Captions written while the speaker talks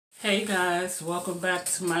Hey guys, welcome back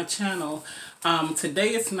to my channel. Today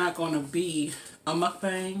it's not going to be a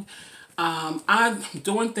mukbang. I'm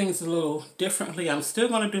doing things a little differently. I'm still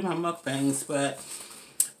going to do my mukbangs, but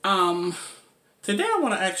today I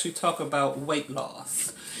want to actually talk about weight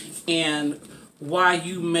loss and why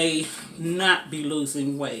you may not be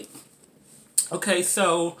losing weight. Okay,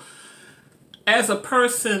 so as a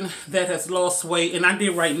person that has lost weight, and I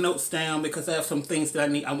did write notes down because I have some things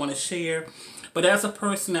that I want to share. But as a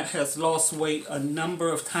person that has lost weight a number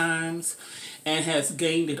of times and has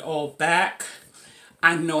gained it all back,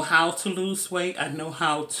 I know how to lose weight. I know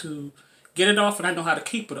how to get it off, and I know how to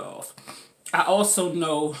keep it off. I also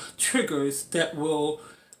know triggers that will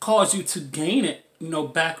cause you to gain it,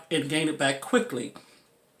 back and gain it back quickly.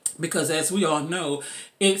 Because as we all know,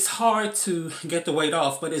 it's hard to get the weight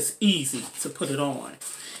off, but it's easy to put it on.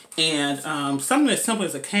 And something as simple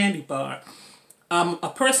as a candy bar. A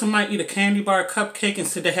person might eat a candy bar cupcake and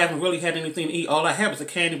say they haven't really had anything to eat. All I have is a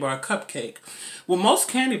candy bar cupcake. Well, most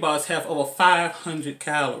candy bars have over 500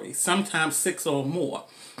 calories, sometimes 6 or more.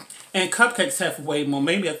 And cupcakes have way more,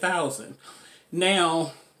 maybe 1,000.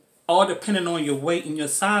 Now, all depending on your weight and your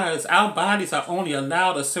size, our bodies are only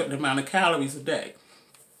allowed a certain amount of calories a day.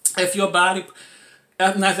 If your body,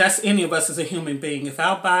 that's any of us as a human being, if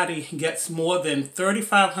our body gets more than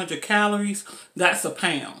 3,500 calories, that's a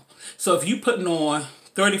pound. So if you're putting on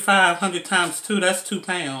 3,500 times 2, that's 2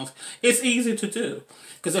 pounds. It's easy to do.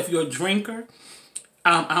 Because if you're a drinker,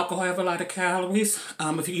 alcohol have a lot of calories.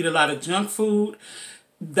 If you eat a lot of junk food,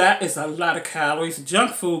 that is a lot of calories.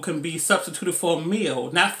 Junk food can be substituted for a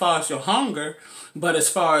meal. Not as far as your hunger, but as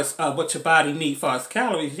far as what your body needs as far as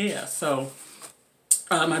calories, yeah. So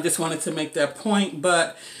I just wanted to make that point.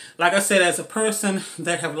 But like I said, as a person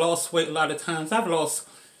that have lost weight a lot of times, I've lost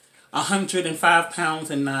 105 pounds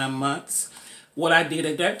in 9 months. What I did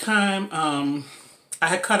at that time, I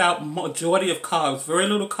had cut out majority of carbs, very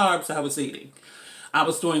little carbs I was eating. I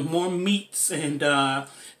was doing more meats and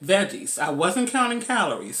veggies. I wasn't counting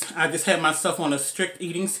calories. I just had myself on a strict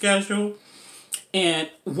eating schedule. And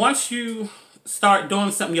once you start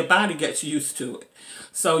doing something, your body gets used to it.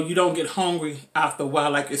 So you don't get hungry after a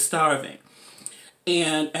while like you're starving.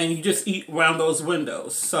 And you just eat around those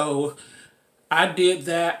windows. So I did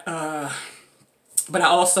that, but I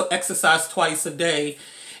also exercised twice a day.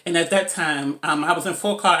 And at that time, I was in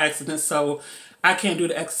 4 car accidents, so I can't do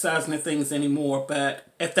the exercising and things anymore. But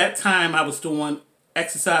at that time, I was doing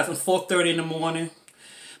exercise at 4:30 in the morning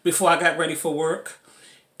before I got ready for work.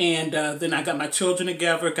 And then I got my children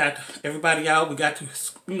together, got everybody out. We got to,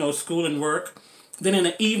 school and work. Then in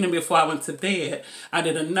the evening before I went to bed, I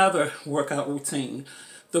did another workout routine.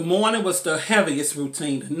 The morning was the heaviest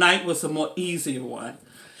routine. The night was the more easier one.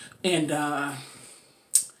 And I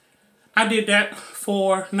did that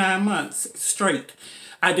for 9 months straight.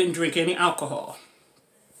 I didn't drink any alcohol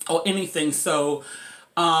or anything. So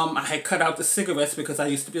I had cut out the cigarettes because I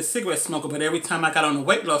used to be a cigarette smoker. But every time I got on a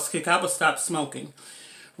weight loss kick, I would stop smoking.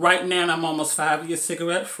 Right now, I'm almost 5 years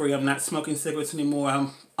cigarette free. I'm not smoking cigarettes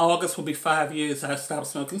anymore. August will be 5 years I stopped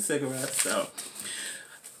smoking cigarettes. So.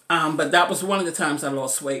 But that was one of the times I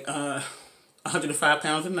lost weight, 105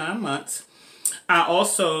 pounds in 9 months. I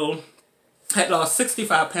also had lost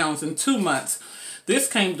 65 pounds in 2 months. This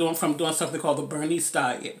came from doing something called the Bernice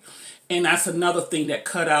diet. And that's another thing that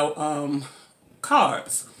cut out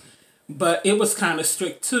carbs. But it was kind of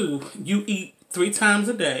strict too. You eat 3 times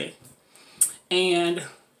a day. And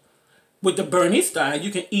with the Bernice diet,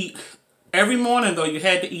 you can eat every morning, though. You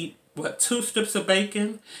had to eat 2 strips of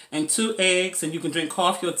bacon and 2 eggs, and you can drink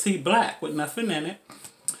coffee or tea black with nothing in it.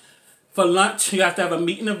 For lunch, you have to have a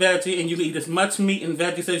meat and a veggie, and you can eat as much meat and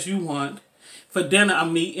veggies as you want. For dinner, a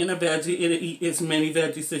meat and a veggie, and eat as many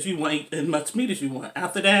veggies as you want, eat as much meat as you want.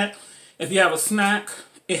 After that, if you have a snack,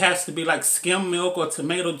 it has to be like skim milk or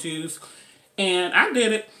tomato juice. And I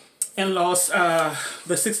did it and lost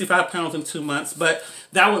the 65 pounds in 2 months, but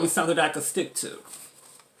that wasn't something that I could stick to.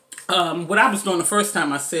 What I was doing the first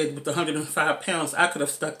time I said with the 105 pounds, I could have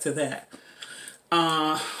stuck to that.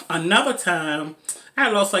 Another time, I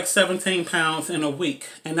lost like 17 pounds in a week.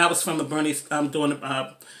 And that was from the Bernice, doing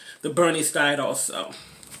the Bernice diet also.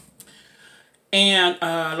 And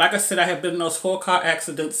like I said, I had been in those 4 car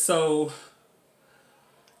accidents. So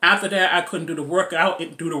after that, I couldn't do the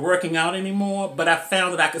working out anymore. But I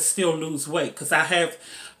found that I could still lose weight because I have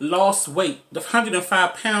lost weight. The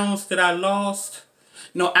 105 pounds that I lost,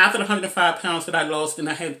 after the 105 pounds that I lost, and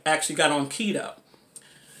I had actually got on keto.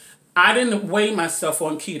 I didn't weigh myself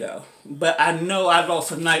on keto, but I know I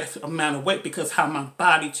lost a nice amount of weight because how my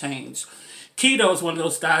body changed. Keto is one of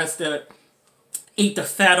those diets that eat the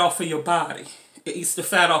fat off of your body. It eats the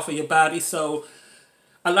fat off of your body, so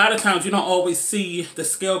a lot of times you don't always see the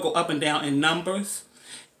scale go up and down in numbers.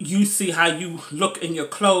 You see how you look in your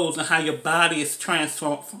clothes and how your body is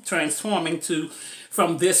transforming to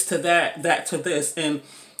from this to that, that to this. And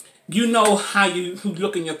you know how you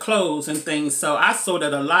look in your clothes and things. So I saw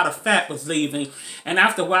that a lot of fat was leaving. And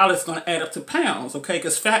after a while, it's going to add up to pounds, okay?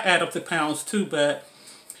 Because fat add up to pounds too. But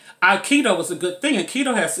our keto was a good thing. And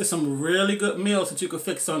keto has some really good meals that you can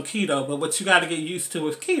fix on keto. But what you got to get used to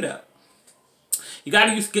with keto, you got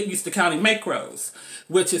to get used to counting macros,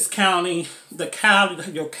 which is counting the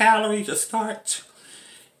your calories, your starch,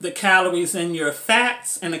 the calories in your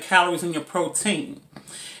fats, and the calories in your protein.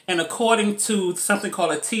 And according to something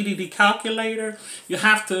called a TDD calculator, you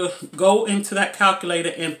have to go into that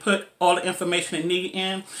calculator and put all the information you need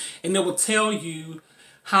in, and it will tell you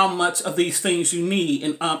how much of these things you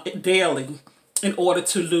need daily in order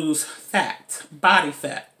to lose fat, body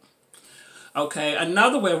fat. Okay,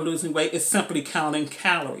 another way of losing weight is simply counting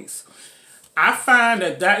calories. I find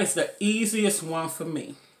that that is the easiest one for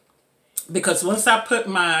me, because once I put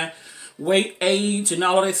my weight, age, and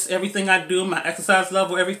all of this, everything I do, my exercise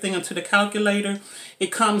level, everything into the calculator,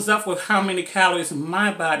 it comes up with how many calories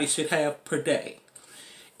my body should have per day.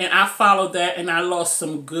 And I followed that, and I lost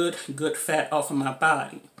some good fat off of my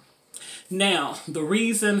body. Now, the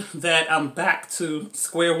reason that I'm back to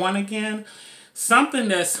square one again, something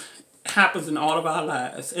that happens in all of our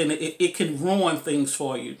lives, and it can ruin things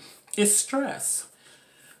for you, is stress.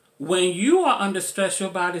 When you are under stress, your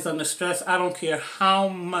body's under stress, I don't care how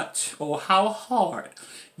much or how hard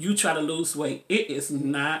you try to lose weight, it is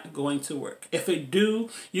not going to work. If it do,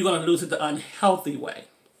 you're going to lose it the unhealthy way.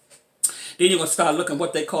 Then you're going to start looking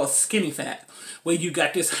what they call skinny fat, where you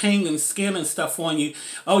got this hanging skin and stuff on you.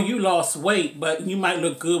 Oh, you lost weight, but you might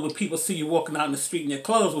look good when people see you walking out in the street in your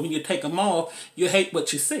clothes, but when you take them off, you hate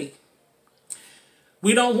what you see.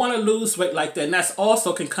 We don't want to lose weight like that. And that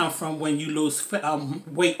also can come from when you lose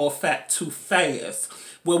weight or fat too fast,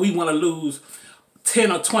 where we want to lose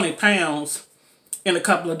 10 or 20 pounds in a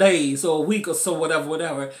couple of days or a week or so,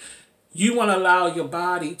 whatever. You want to allow your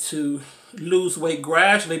body to lose weight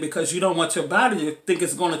gradually, because you don't want your body to think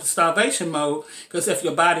it's going into starvation mode, because if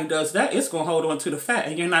your body does that, it's going to hold on to the fat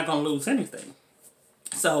and you're not going to lose anything.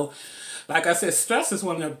 So, like I said, stress is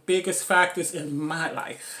one of the biggest factors in my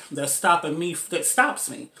life that stops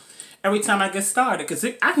me every time I get started. Because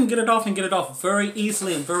I can get it off and get it off very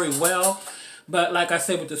easily and very well. But like I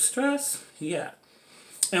said, with the stress, yeah.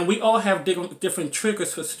 And we all have different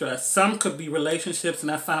triggers for stress. Some could be relationships, and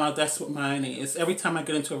I found out that's what mine is. Every time I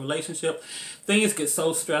get into a relationship, things get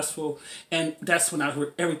so stressful, and that's when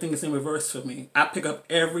everything is in reverse for me. I pick up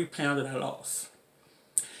every pound that I lost.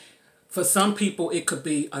 For some people, it could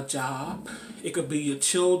be a job. It could be your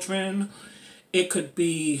children. It could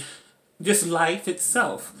be just life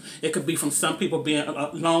itself. It could be from some people being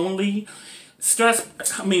lonely. Stress,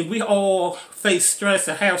 I mean, we all face stress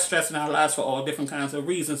and have stress in our lives for all different kinds of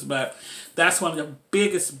reasons, but that's one of the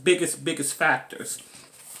biggest factors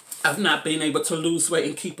of not being able to lose weight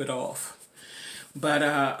and keep it off. But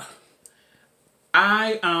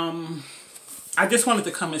I just wanted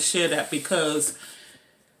to come and share that because,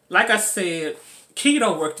 like I said,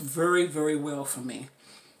 keto worked very well for me.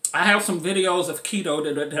 I have some videos of keto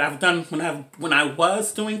that I've done when I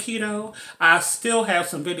was doing keto. I still have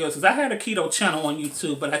some videos, because I had a keto channel on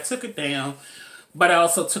YouTube, but I took it down. But I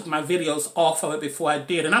also took my videos off of it before I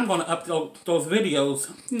did. And I'm going to upload those videos,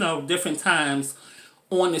 different times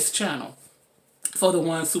on this channel, for the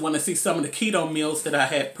ones who want to see some of the keto meals that I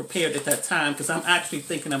had prepared at that time, because I'm actually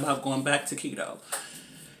thinking about going back to keto.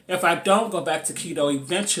 If I don't go back to keto,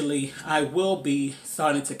 eventually I will be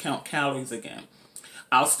starting to count calories again.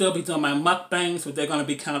 I'll still be doing my mukbangs, but they're going to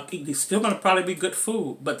be counted. They're still going to probably be good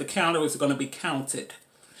food, but the calories are going to be counted.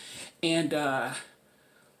 And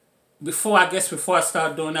before I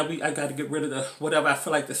start doing that, I got to get rid of whatever I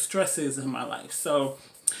feel like the stress is in my life. So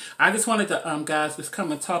I just wanted to, guys, just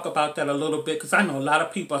come and talk about that a little bit, because I know a lot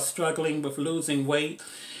of people are struggling with losing weight.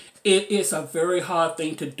 It is a very hard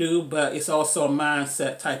thing to do, but it's also a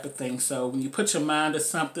mindset type of thing. So when you put your mind to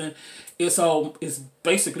something, it's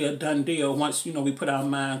basically a done deal once, we put our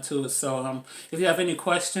mind to it. So if you have any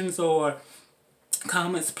questions or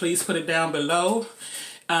comments, please put it down below.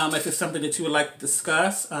 If it's something that you would like to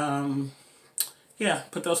discuss, put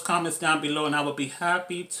those comments down below, and I will be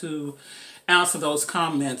happy to answer those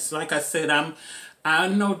comments. Like I said, I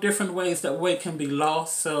know different ways that weight can be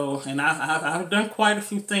lost, and I've done quite a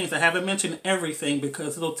few things. I haven't mentioned everything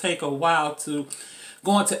because it'll take a while to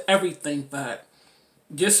go into everything, but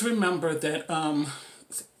just remember that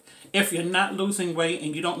if you're not losing weight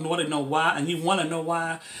and you don't want to know why, and you want to know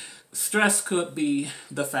why, stress could be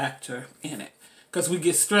the factor in it. Because we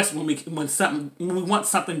get stressed when we want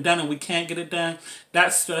something done and we can't get it done.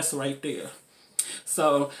 That's stress right there.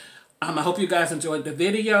 So I hope you guys enjoyed the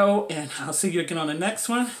video, and I'll see you again on the next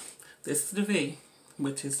one. This is the V,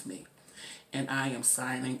 which is me. And I am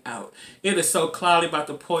signing out. It is so cloudy, about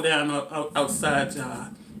to pour down outside, y'all.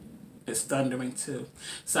 It's thundering too.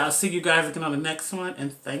 So I'll see you guys again on the next one,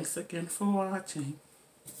 and thanks again for watching.